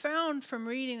what I found from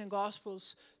reading the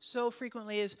Gospels so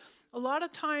frequently is a lot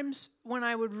of times when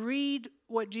I would read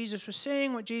what Jesus was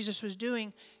saying, what Jesus was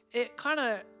doing, it kind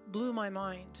of blew my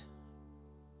mind.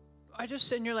 I just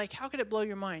said, and you're like, how could it blow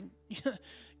your mind?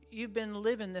 You've been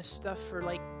living this stuff for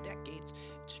like decades.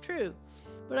 It's true.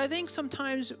 But I think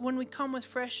sometimes when we come with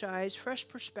fresh eyes, fresh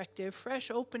perspective, fresh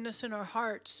openness in our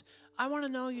hearts, I want to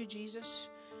know you, Jesus,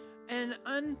 and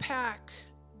untangle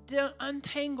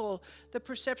the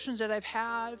perceptions that I've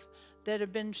had that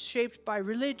have been shaped by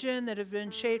religion, that have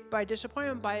been shaped by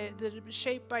disappointment, that have been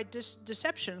shaped by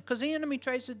deception, because the enemy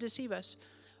tries to deceive us.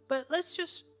 But let's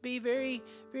just be very,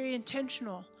 very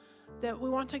intentional that we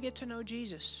want to get to know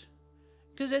Jesus.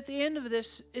 Because at the end of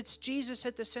this, it's Jesus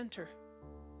at the center.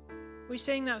 We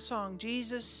sang that song,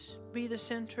 Jesus be the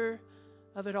center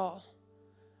of it all.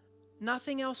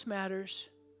 Nothing else matters.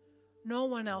 No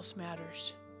one else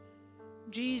matters.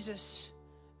 Jesus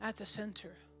at the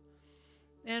center.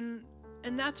 And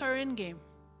that's our end game.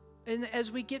 And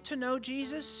as we get to know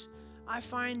Jesus, I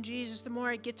find Jesus, the more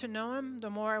I get to know him, the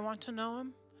more I want to know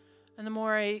him. And the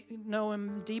more I know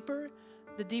him deeper,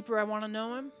 the deeper I want to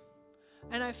know him.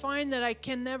 And I find that I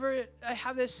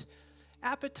have this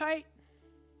appetite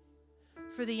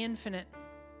for the infinite.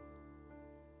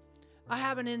 I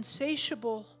have an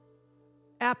insatiable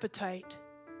appetite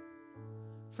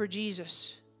for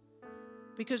Jesus,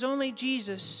 because only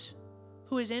Jesus,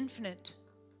 who is infinite,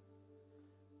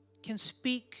 can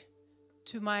speak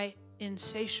to my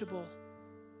insatiable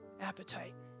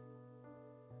appetite.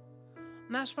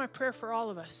 And that's my prayer for all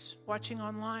of us watching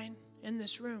online in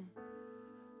this room,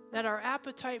 that our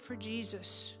appetite for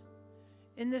Jesus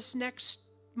in this next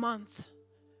month,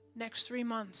 next 3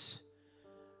 months,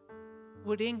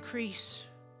 would increase.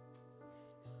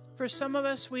 For some of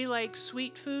us, we like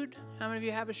sweet food. How many of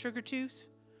you have a sugar tooth?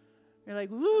 You're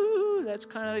like, woo, that's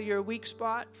kind of your weak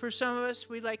spot. For some of us,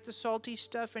 we like the salty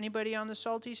stuff. Anybody on the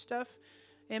salty stuff?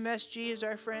 MSG is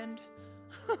our friend.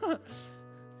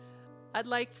 I'd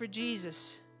like for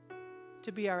Jesus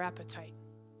to be our appetite,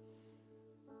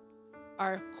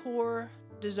 our core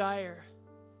desire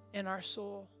in our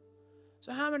soul,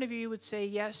 So how many of you would say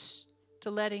yes to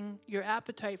letting your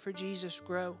appetite for Jesus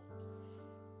grow?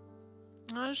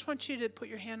 I just want you to put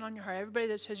your hand on your heart. Everybody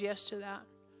that says yes to that,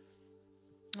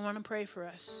 I want to pray for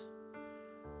us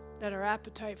that our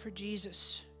appetite for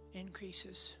Jesus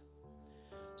increases.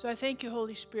 So I thank you,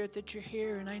 Holy Spirit, that you're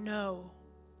here, and I know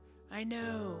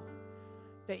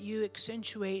that you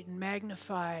accentuate and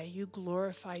magnify, you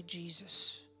glorify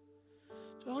Jesus.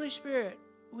 So Holy Spirit,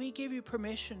 we give you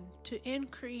permission to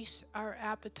increase our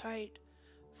appetite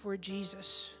for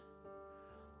Jesus.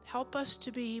 Help us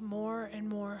to be more and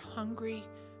more hungry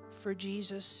for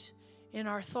Jesus in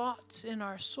our thoughts, in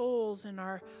our souls, in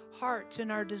our hearts, in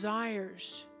our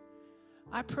desires.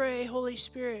 I pray, Holy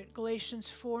Spirit, Galatians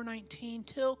 4:19,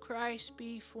 till Christ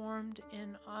be formed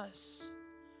in us.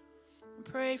 I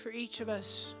pray for each of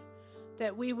us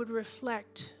that we would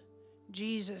reflect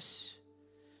Jesus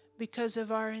because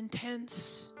of our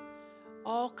intense,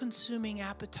 all-consuming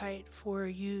appetite for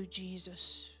you,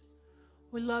 Jesus.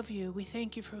 We love you. We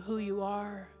thank you for who you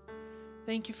are.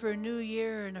 Thank you for a new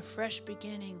year and a fresh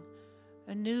beginning,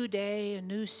 a new day, a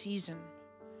new season.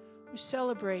 We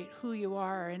celebrate who you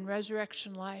are in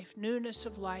resurrection life, newness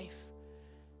of life.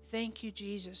 Thank you,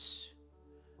 Jesus,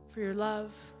 for your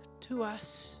love to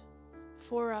us,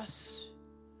 for us,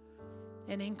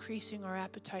 and increasing our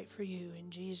appetite for you in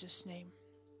Jesus' name.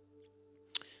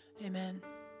 Amen.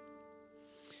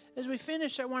 As we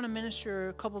finish, I want to minister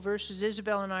a couple verses.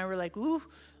 Isabell and I were like, ooh,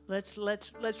 let's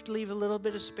leave a little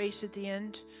bit of space at the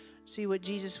end, see what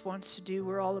Jesus wants to do.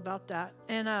 We're all about that.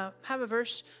 And have a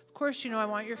verse. Of course, I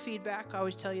want your feedback. I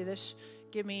always tell you this.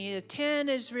 Give me a 10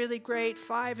 is really great,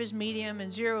 5 is medium,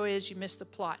 and 0 is you missed the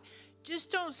plot.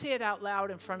 Just don't say it out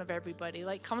loud in front of everybody.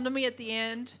 Like, come to me at the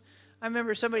end. I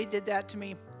remember somebody did that to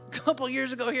me a couple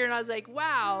years ago here, and I was like,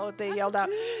 wow. They yelled out,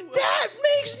 that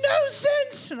makes no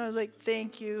sense. And I was like,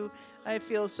 thank you. I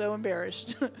feel so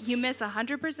embarrassed. You miss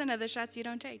 100% of the shots you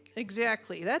don't take.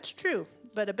 Exactly. That's true.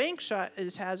 But a bank shot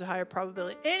has a higher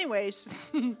probability.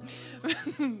 Anyways,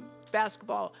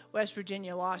 basketball, West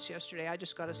Virginia lost yesterday. I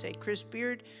just got to say, Chris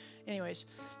Beard. Anyways,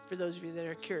 for those of you that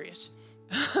are curious.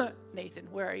 Nathan,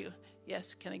 where are you?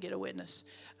 Yes, can I get a witness?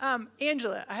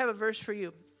 Angela, I have a verse for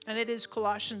you. And it is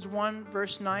Colossians 1,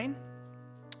 verse 9.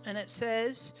 And it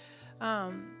says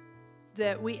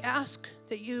that we ask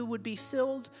that you would be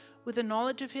filled with the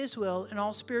knowledge of his will and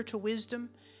all spiritual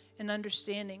wisdom and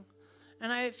understanding.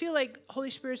 And I feel like Holy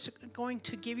Spirit's going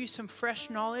to give you some fresh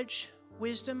knowledge,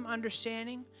 wisdom,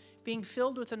 understanding, being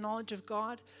filled with the knowledge of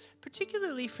God,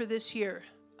 particularly for this year.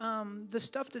 The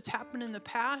stuff that's happened in the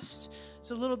past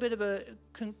is a little bit of a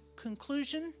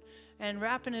conclusion and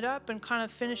wrapping it up and kind of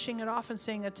finishing it off and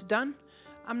saying it's done.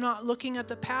 I'm not looking at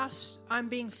the past. I'm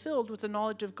being filled with the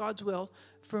knowledge of God's will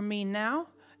for me now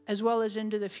as well as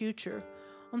into the future.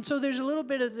 And so there's a little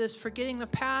bit of this forgetting the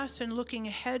past and looking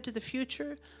ahead to the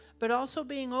future, but also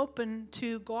being open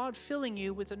to God filling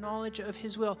you with the knowledge of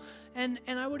his will. And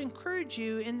I would encourage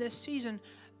you in this season,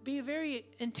 be very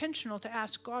intentional to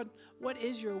ask God, what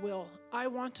is your will? I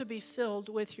want to be filled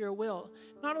with your will.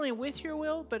 Not only with your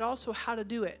will, but also how to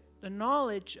do it. The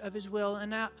knowledge of his will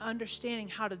and understanding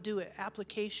how to do it,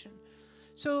 application.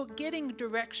 So getting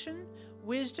direction,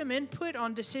 wisdom, input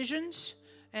on decisions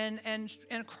and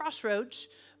crossroads,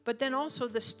 but then also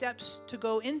the steps to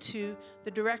go into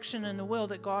the direction and the will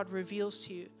that God reveals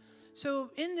to you. So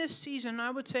in this season,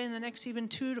 I would say in the next even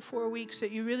 2 to 4 weeks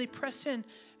that you really press in.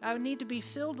 I would need to be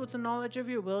filled with the knowledge of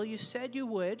your will. You said you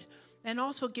would. And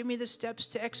also give me the steps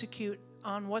to execute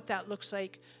on what that looks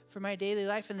like for my daily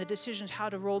life and the decisions how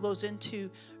to roll those into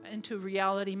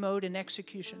reality mode and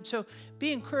execution. So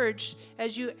be encouraged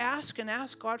as you ask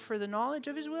God for the knowledge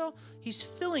of his will. He's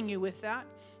filling you with that.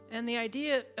 And the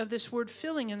idea of this word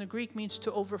filling in the Greek means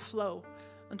to overflow.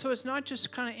 And so it's not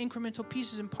just kind of incremental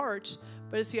pieces and parts,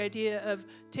 but it's the idea of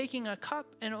taking a cup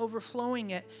and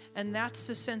overflowing it. And that's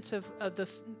the sense of the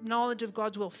knowledge of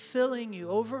God's will filling you,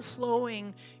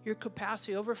 overflowing your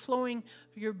capacity, overflowing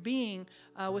your being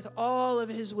with all of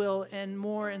his will and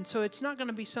more. And so it's not going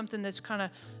to be something that's kind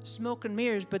of smoke and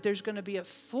mirrors, but there's going to be a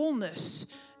fullness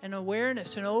and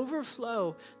awareness and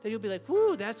overflow that you'll be like,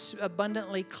 whoo, that's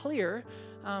abundantly clear.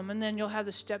 And then you'll have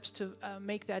the steps to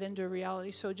make that into a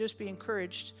reality. So just be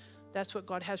encouraged. That's what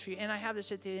God has for you. And I have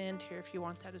this at the end here if you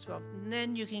want that as well. And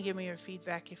then you can give me your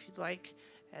feedback if you'd like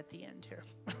at the end here.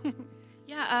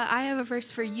 Yeah, I have a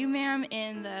verse for you, ma'am,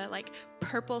 in the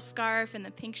purple scarf and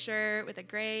the pink shirt with a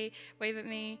gray, wave at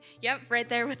me. Yep, right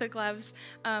there with the gloves.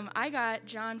 I got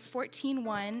John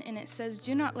 14:1, and it says,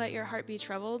 "Do not let your heart be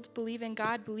troubled. Believe in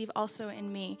God, believe also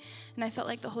in me." And I felt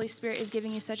like the Holy Spirit is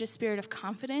giving you such a spirit of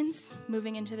confidence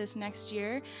moving into this next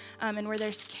year, and where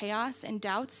there's chaos and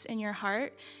doubts in your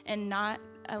heart and not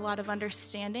a lot of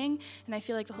understanding. And I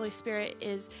feel like the Holy Spirit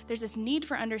there's this need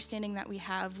for understanding that we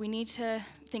have. We need to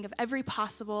think of every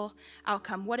possible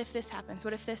outcome. What if this happens?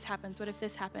 What if this happens? What if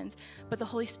this happens? But the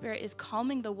Holy Spirit is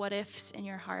calming the what ifs in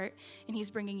your heart, and he's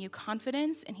bringing you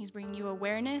confidence, and he's bringing you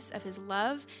awareness of his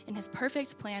love and his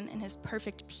perfect plan and his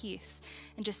perfect peace,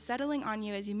 and just settling on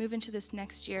you as you move into this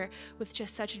next year with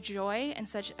just such joy and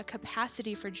such a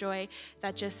capacity for joy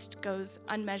that just goes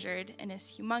unmeasured and is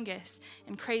humongous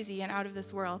and crazy and out of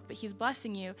this world. But he's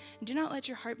blessing you, and do not let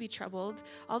your heart be troubled.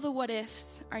 All the what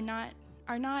ifs are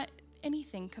not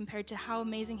anything compared to how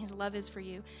amazing his love is for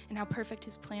you and how perfect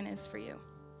his plan is for you.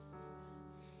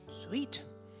 Sweet.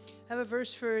 I have a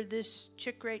verse for this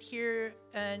chick right here,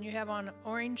 and you have on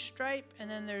orange stripe, and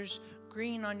then there's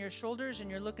green on your shoulders, and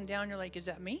you're looking down, you're like, is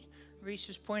that me? Reese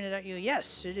just pointed at you,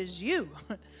 yes, it is you.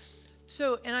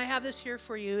 So, and I have this here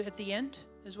for you at the end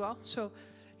as well, so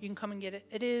you can come and get it.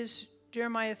 It is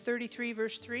Jeremiah 33,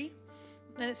 verse 3.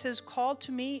 And it says, "Call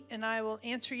to me, and I will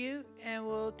answer you, and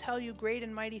will tell you great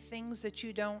and mighty things that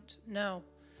you don't know."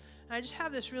 And I just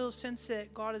have this real sense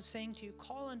that God is saying to you,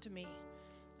 call unto me.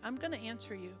 I'm going to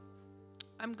answer you.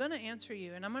 I'm going to answer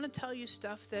you, and I'm going to tell you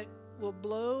stuff that will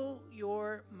blow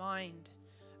your mind,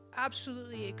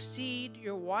 absolutely exceed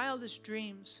your wildest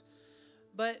dreams.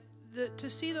 But to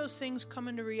see those things come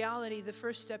into reality, the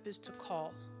first step is to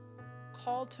call.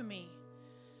 Call to me.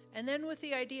 And then with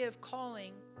the idea of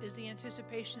calling is the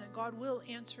anticipation that God will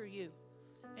answer you.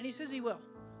 And he says he will.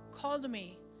 Call to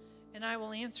me, and I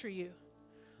will answer you.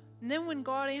 And then when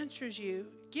God answers you,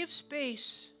 give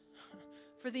space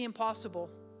for the impossible.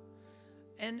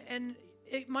 And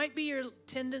it might be your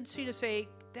tendency to say,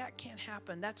 that can't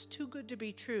happen. That's too good to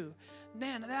be true.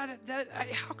 Man,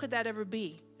 how could that ever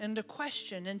be? And to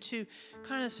question and to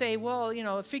kind of say,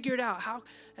 well, figure it out. How?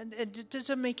 And it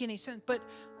doesn't make any sense. But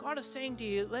God is saying to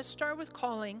you, let's start with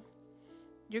calling.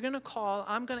 You're going to call.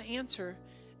 I'm going to answer.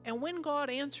 And when God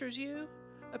answers you,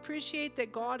 appreciate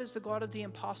that God is the God of the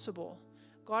impossible.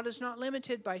 God is not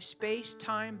limited by space,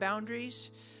 time,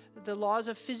 boundaries, the laws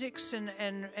of physics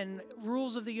and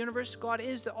rules of the universe. God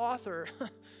is the author,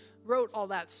 wrote all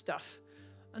that stuff.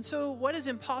 And so what is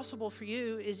impossible for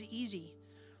you is easy.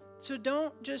 So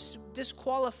don't just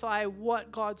disqualify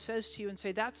what God says to you and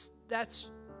say, that's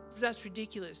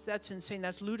ridiculous, that's insane,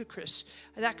 that's ludicrous,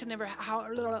 that could never,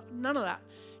 none of that.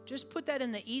 Just put that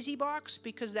in the easy box,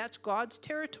 because that's God's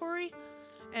territory,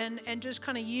 and just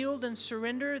kind of yield and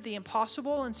surrender the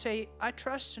impossible and say, I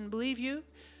trust and believe you,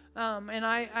 and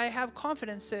I have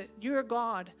confidence that you're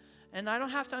God, and I don't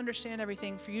have to understand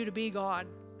everything for you to be God,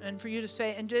 and for you to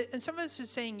say, and some of this is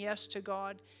saying yes to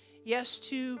God, yes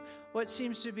to what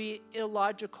seems to be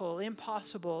illogical,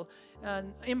 impossible,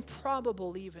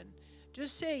 improbable even.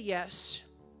 Just say yes,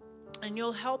 and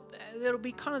you'll help. It'll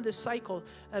be kind of this cycle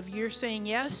of you're saying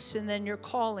yes, and then you're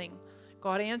calling.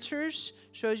 God answers,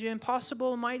 shows you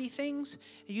impossible, mighty things.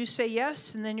 You say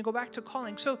yes, and then you go back to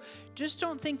calling. So just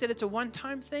don't think that it's a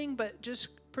one-time thing, but just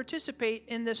participate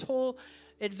in this whole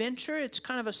adventure. It's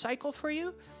kind of a cycle for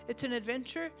you. It's an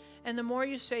adventure, and the more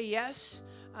you say yes,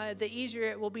 the easier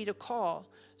it will be to call.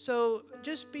 So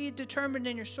just be determined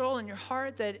in your soul and your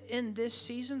heart that in this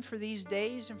season, for these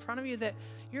days in front of you, that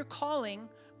you're calling,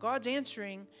 God's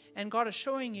answering, and God is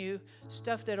showing you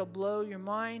stuff that'll blow your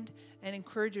mind and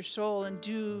encourage your soul and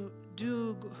do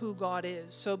who God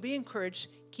is. So be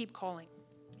encouraged. Keep calling.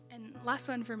 And last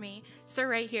one for me, sir,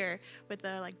 right here with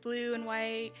the blue and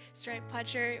white striped plaid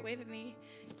shirt. Wave at me.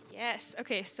 Yes.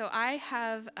 Okay. So I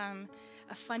have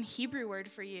a fun Hebrew word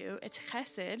for you. It's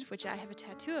chesed, which I have a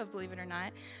tattoo of, believe it or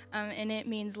not. And it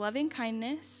means loving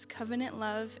kindness, covenant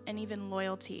love, and even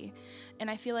loyalty. And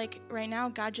I feel like right now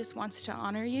God just wants to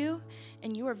honor you,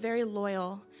 and you are very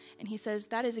loyal. And he says,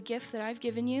 that is a gift that I've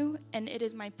given you, and it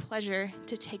is my pleasure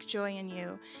to take joy in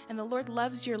you. And the Lord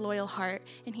loves your loyal heart,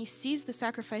 and he sees the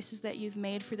sacrifices that you've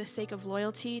made for the sake of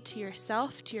loyalty to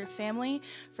yourself, to your family,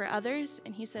 for others.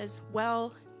 And he says,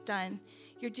 well done.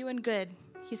 You're doing good.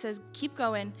 He says, keep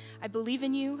going. I believe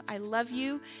in you. I love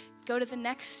you. Go to the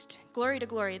next glory to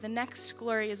glory. The next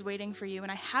glory is waiting for you,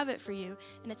 and I have it for you,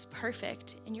 and it's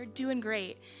perfect, and you're doing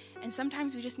great. And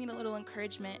sometimes we just need a little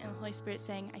encouragement, and the Holy Spirit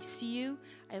saying, I see you,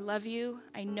 I love you,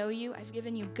 I know you, I've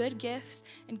given you good gifts,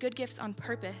 and good gifts on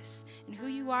purpose. And who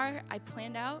you are, I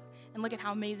planned out, And look at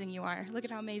how amazing you are. Look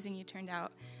at how amazing you turned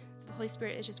out. So the Holy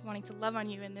Spirit is just wanting to love on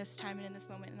you in this time and in this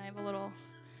moment. And I have a little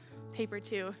paper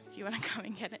too, if you want to come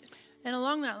and get it. And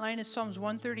along that line is Psalms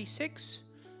 136.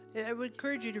 I would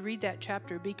encourage you to read that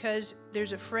chapter because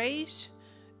there's a phrase,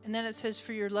 and then it says,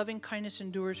 for your loving kindness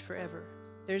endures forever.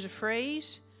 There's a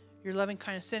phrase, your loving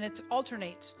kindness, and it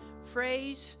alternates.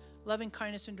 Phrase, loving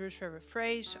kindness endures forever.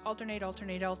 Phrase, alternate,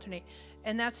 alternate, alternate.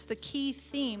 And that's the key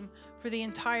theme for the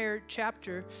entire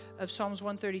chapter of Psalms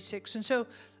 136. And so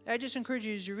I just encourage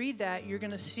you as you read that, you're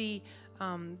going to see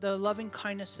the loving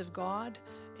kindness of God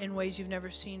in ways you've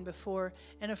never seen before,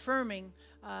 and affirming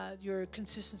your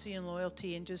consistency and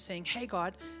loyalty, and just saying, hey,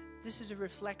 God, this is a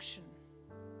reflection.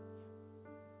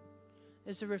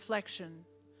 It's a reflection.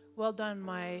 Well done,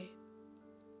 my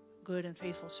good and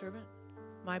faithful servant,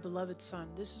 my beloved son.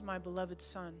 This is my beloved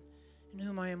son, in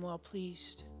whom I am well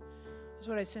pleased. That's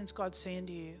what I sense God saying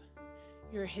to you.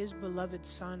 You're his beloved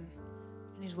son,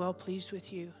 and he's well pleased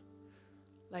with you.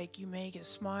 Like, you make it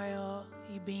smile,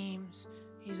 he beams.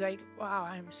 He's like, wow,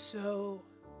 I'm so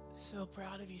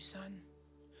proud of you, son.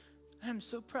 I'm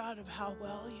so proud of how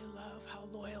well you love, how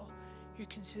loyal, your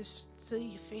consistency,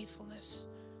 your faithfulness.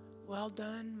 Well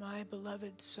done, my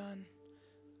beloved son.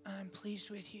 I'm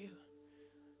pleased with you.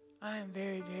 I am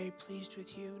very, very pleased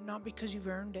with you, not because you've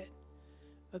earned it,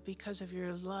 but because of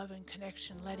your love and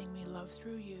connection, letting me love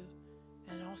through you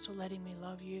and also letting me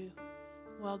love you.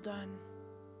 Well done.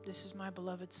 This is my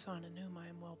beloved son in whom I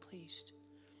am well pleased.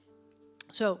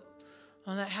 So,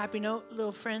 on that happy note,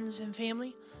 little friends and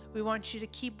family, we want you to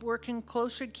keep working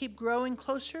closer, keep growing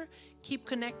closer, keep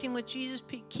connecting with Jesus,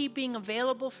 keep being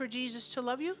available for Jesus to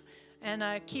love you,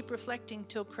 and keep reflecting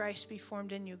till Christ be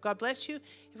formed in you. God bless you.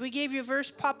 If we gave you a verse,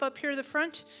 pop up here at the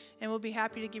front, and we'll be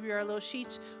happy to give you our little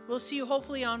sheets. We'll see you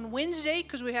hopefully on Wednesday,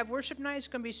 because we have worship night. It's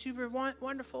going to be super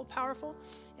wonderful, powerful.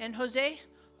 And Jose,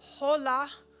 hola,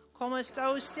 ¿cómo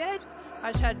está usted?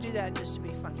 I just had to do that just to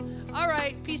be fun. All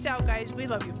right, peace out, guys. We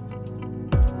love you.